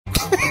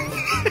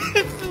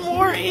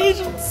More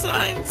Asian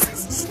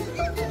signs.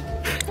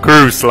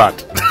 Crew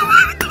slut.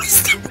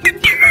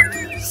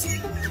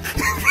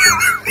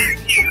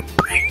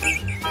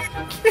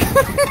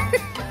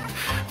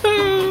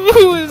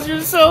 Who is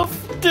yourself?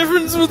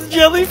 Difference with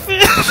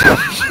jellyfish?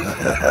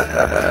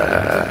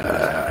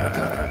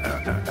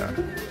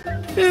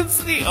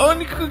 It's the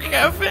Oniku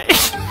Cafe.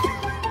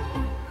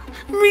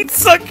 Meat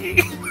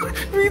sucking.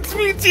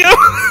 Meat yo.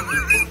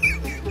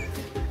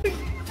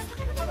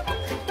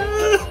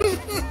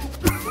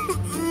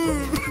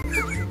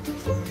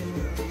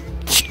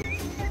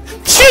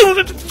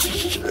 Shit.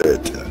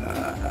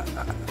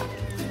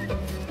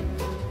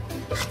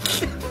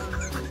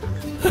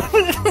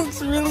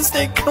 It's a real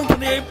estate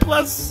company A+.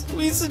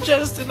 We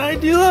suggest an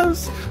ideal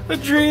house. A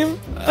dream,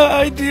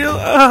 ideal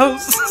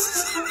house.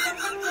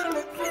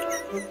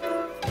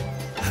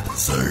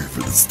 Sorry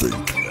for the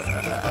stink.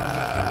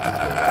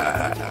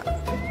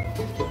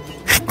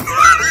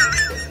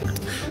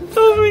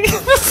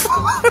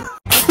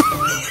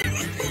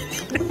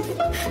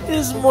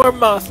 There's more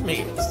moth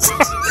memes.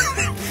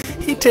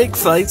 He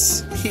takes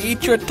flights, he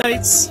eats your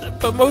tights,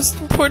 but most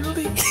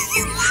importantly,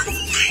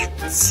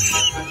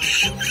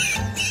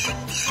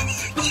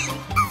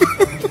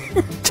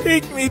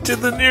 take me to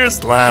the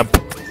nearest lamp.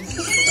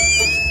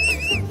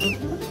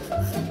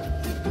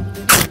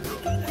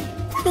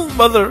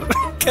 Mother,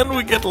 can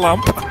we get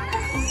lamp?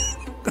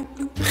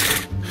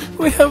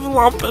 We have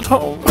lamp at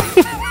home.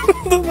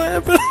 The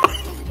lamp at home.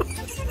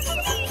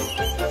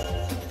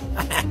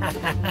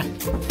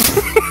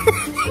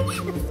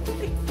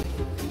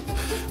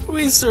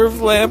 We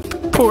serve lamp,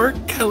 pork,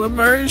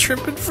 calamari,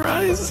 shrimp, and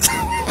fries.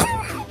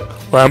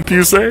 Lamp,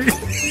 you say?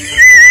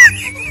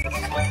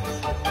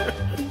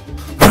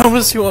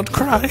 Promise you won't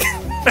cry.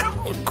 I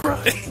won't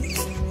cry.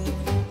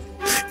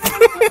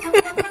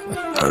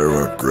 I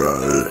won't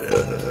cry.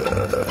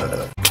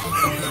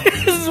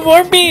 There's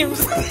more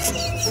memes.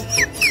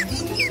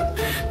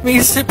 Me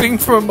sipping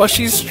from a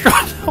mushy straw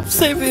to help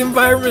save the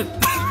environment.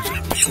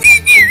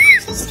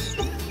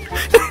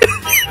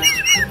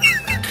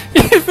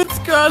 If it's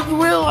God's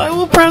will, I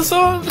will press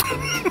on.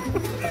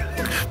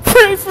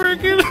 Pray for a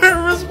good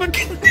harvest, but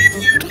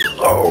continued.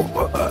 Oh.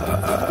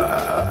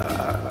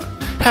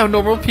 How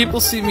normal people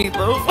see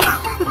meatloaf.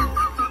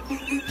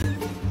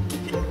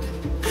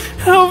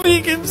 How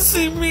vegans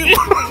see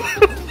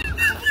meatloaf.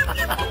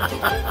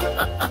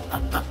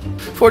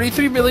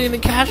 43 million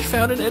in cash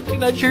found in empty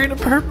Nigerian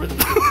apartment.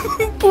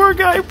 Poor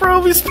guy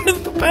probably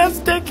spent the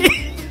past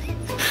decade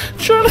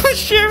trying to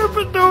share,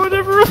 but no one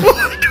ever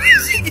replied to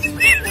his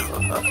email.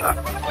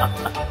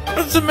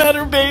 What's the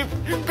matter, babe?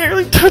 You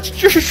barely touched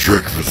your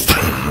breakfast.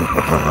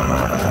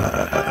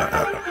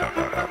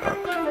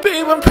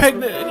 Babe, I'm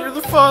pregnant and you're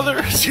the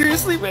father.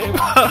 Seriously, babe?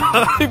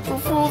 April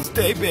Fool's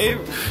Day,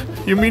 babe.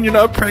 You mean you're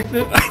not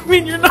pregnant? I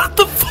mean you're not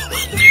the father.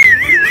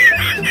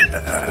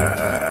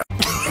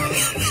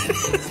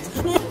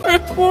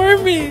 More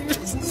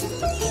memes.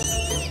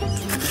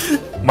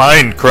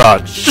 Mine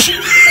crotch.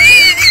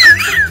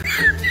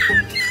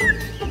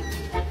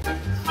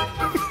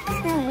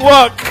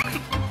 Walk.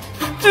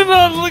 Do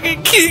not look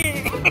at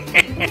King.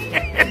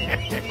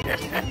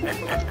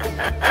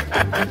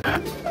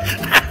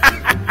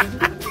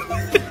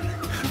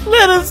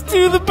 Let us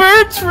do the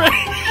birds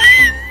right.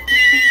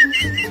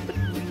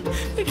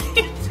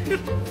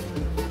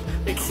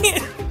 I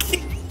can't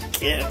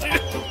do it.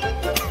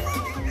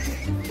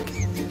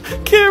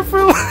 Care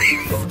for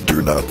life.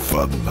 Do not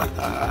fun.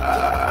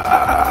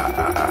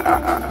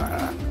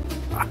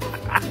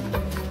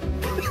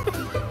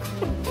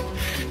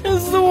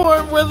 As the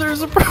warm weather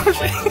is approaching,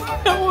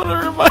 I want to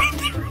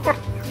remind everyone.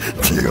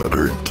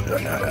 Deodorant.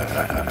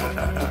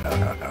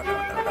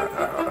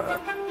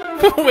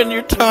 When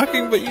you're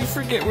talking but you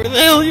forget where the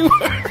hell you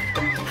are.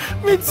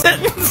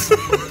 Mid-sentence.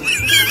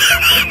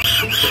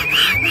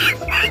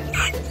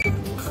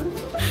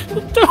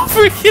 Don't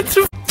forget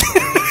to...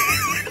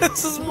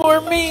 This is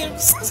more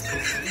memes.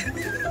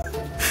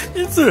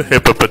 It's a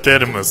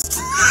hippopotamus.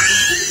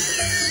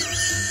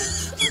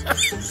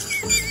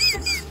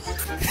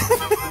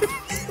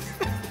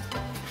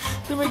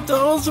 The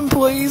McDonald's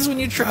employees when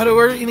you try to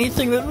order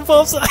anything that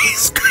involves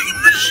ice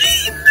cream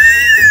machine.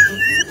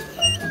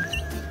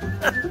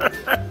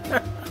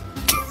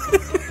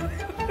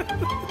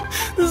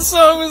 This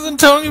song is in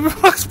Tony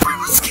Brock's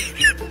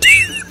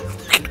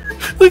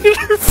Look at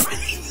her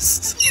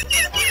face.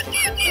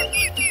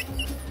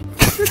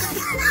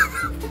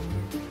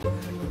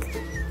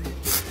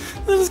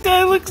 This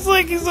guy looks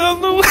like he's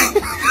on the way.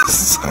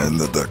 Sign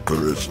the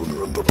Declaration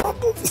of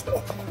Independence.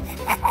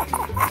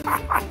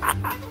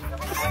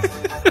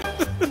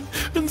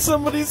 And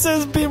somebody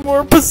says be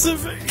more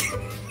Pacific.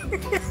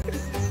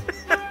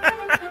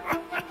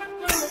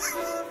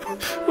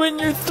 When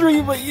you're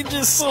 3 but you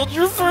just sold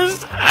your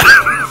first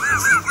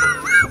house.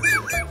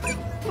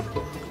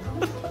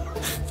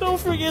 Don't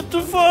forget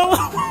to follow.